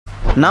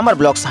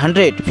Numberblocks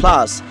 100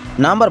 plus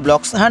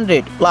Numberblocks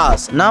 100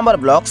 plus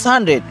Numberblocks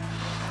 100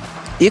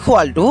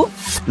 equal to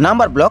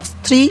Numberblocks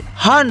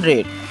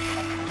 300.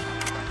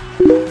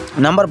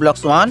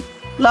 Numberblocks 1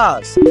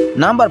 plus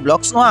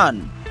Numberblocks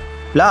 1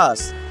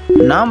 plus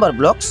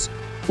Numberblocks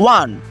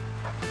 1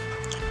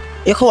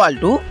 equal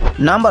to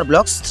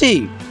Numberblocks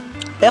 3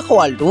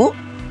 equal to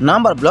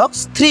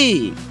Numberblocks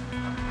 3.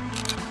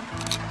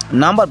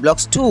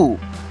 Numberblocks 2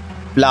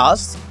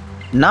 plus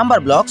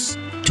Numberblocks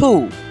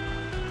 2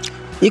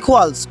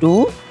 equals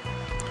to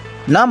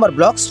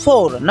Numberblocks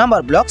 4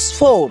 Numberblocks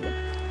 4.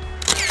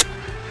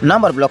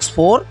 Numberblocks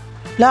 4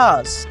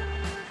 plus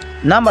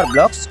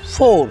Numberblocks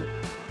 4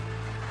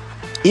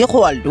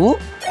 equal to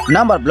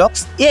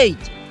Numberblocks 8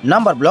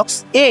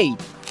 Numberblocks 8.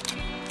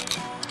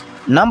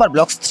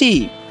 Numberblocks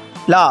 3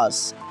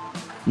 plus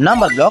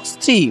Numberblocks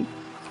 3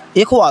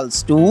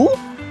 equals to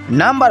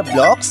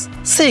Numberblocks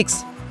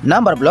 6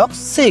 Numberblocks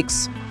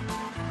 6.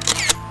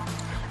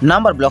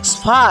 Numberblocks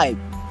 5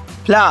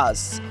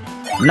 plus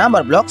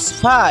Numberblocks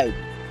 5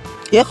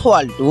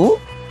 equal to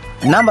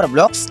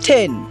Numberblocks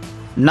 10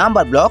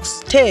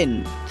 Numberblocks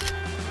 10.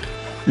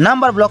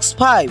 Numberblocks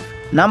 5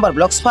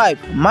 Numberblocks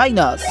 5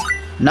 minus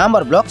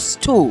Numberblocks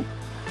 2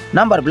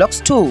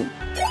 Numberblocks 2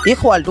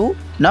 equal to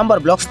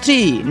Numberblocks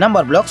 3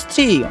 Numberblocks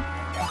 3.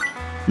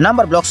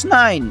 Numberblocks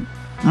 9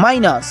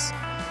 minus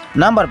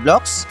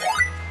Numberblocks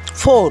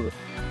 4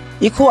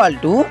 equal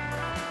to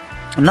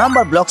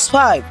Numberblocks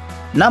 5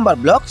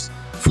 Numberblocks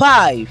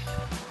 5.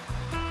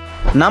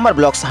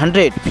 Numberblocks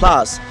 100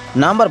 plus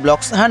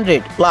Numberblocks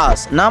 100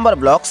 plus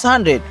Numberblocks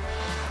 100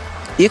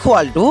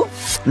 equal to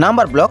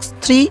Numberblocks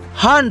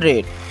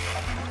 300.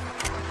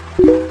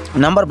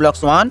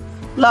 Numberblocks 1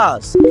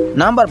 plus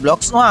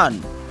Numberblocks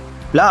 1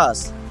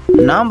 plus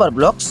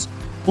Numberblocks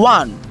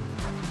 1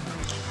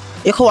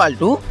 equal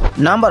to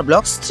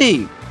Numberblocks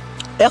 3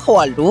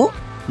 equal to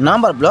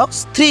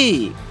Numberblocks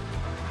 3.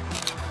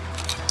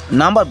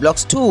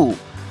 Numberblocks 2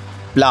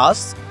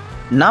 plus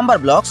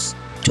Numberblocks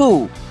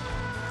 2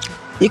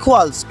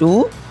 equals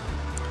to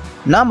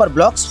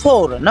Numberblocks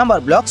 4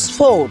 Numberblocks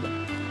 4.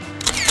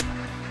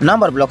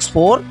 Numberblocks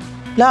 4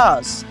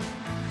 plus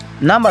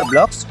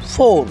Numberblocks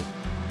 4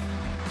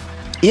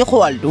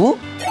 equal to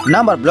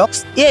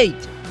Numberblocks 8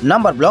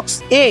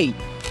 Numberblocks 8.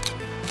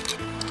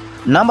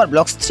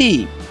 Numberblocks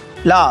 3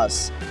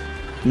 plus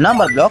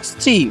Numberblocks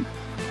 3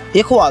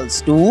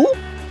 equals to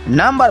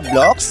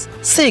Numberblocks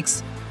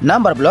 6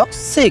 Numberblocks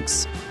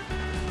 6.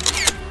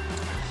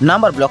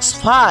 Numberblocks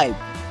 5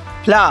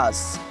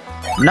 plus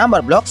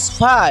Numberblocks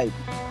 5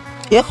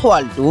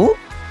 equal to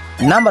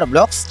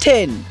Numberblocks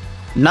 10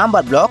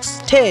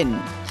 Numberblocks 10.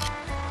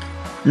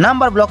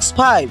 Numberblocks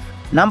 5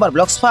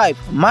 Numberblocks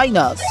 5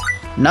 minus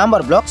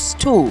Numberblocks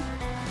 2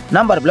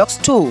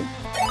 Numberblocks 2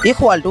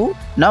 equal to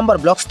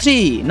Numberblocks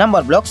 3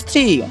 Numberblocks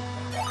 3.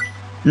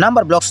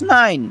 Numberblocks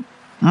 9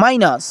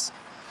 minus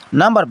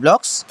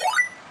Numberblocks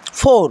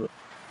 4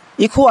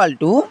 equal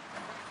to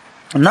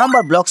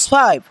Numberblocks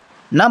 5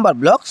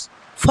 Numberblocks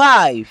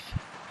 5.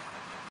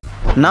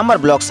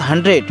 Numberblocks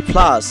 100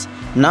 plus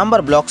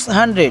Numberblocks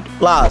 100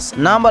 plus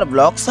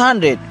Numberblocks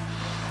 100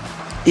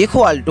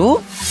 equal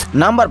to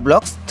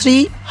Numberblocks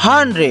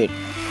 300.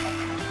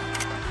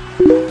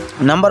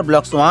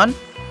 Numberblocks 1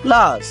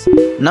 plus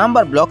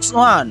Numberblocks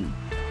 1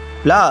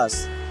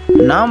 plus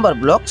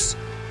Numberblocks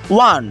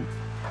 1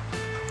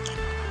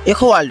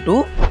 equal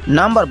to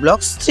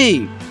Numberblocks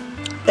 3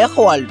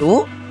 equal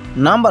to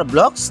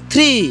Numberblocks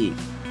 3.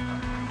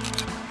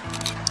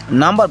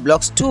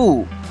 Numberblocks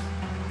 2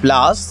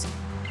 plus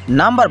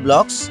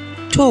Numberblocks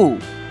 2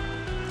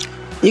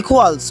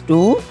 equals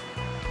to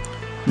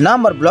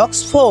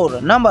Numberblocks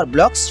 4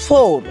 Numberblocks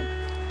 4.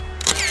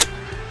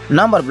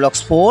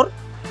 Numberblocks 4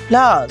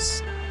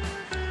 plus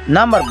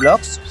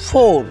Numberblocks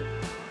 4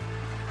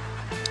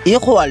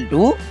 equal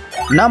to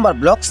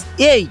Numberblocks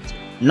 8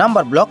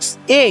 Numberblocks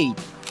 8.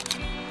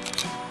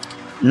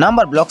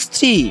 Numberblocks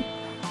 3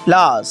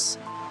 plus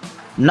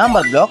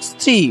Numberblocks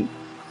 3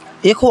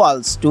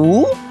 equals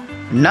to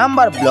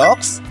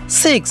Numberblocks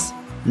 6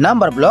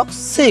 Numberblocks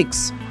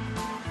 6.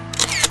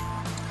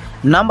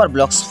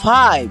 Numberblocks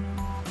 5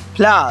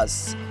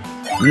 plus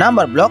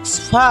Numberblocks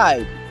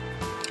 5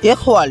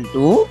 equal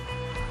to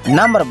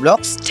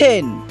Numberblocks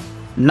 10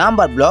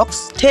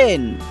 Numberblocks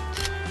 10.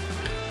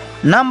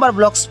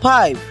 Numberblocks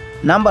 5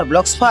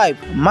 Numberblocks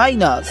 5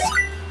 minus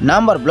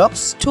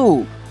Numberblocks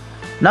 2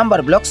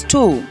 Numberblocks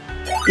 2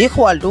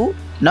 equal to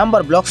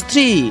Numberblocks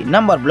 3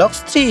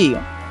 Numberblocks 3.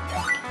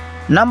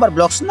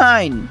 Numberblocks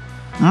 9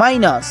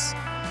 minus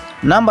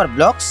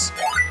Numberblocks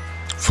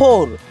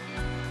 4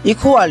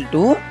 equal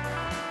to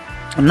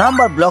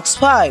Numberblocks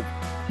 5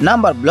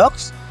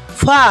 Numberblocks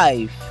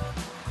 5.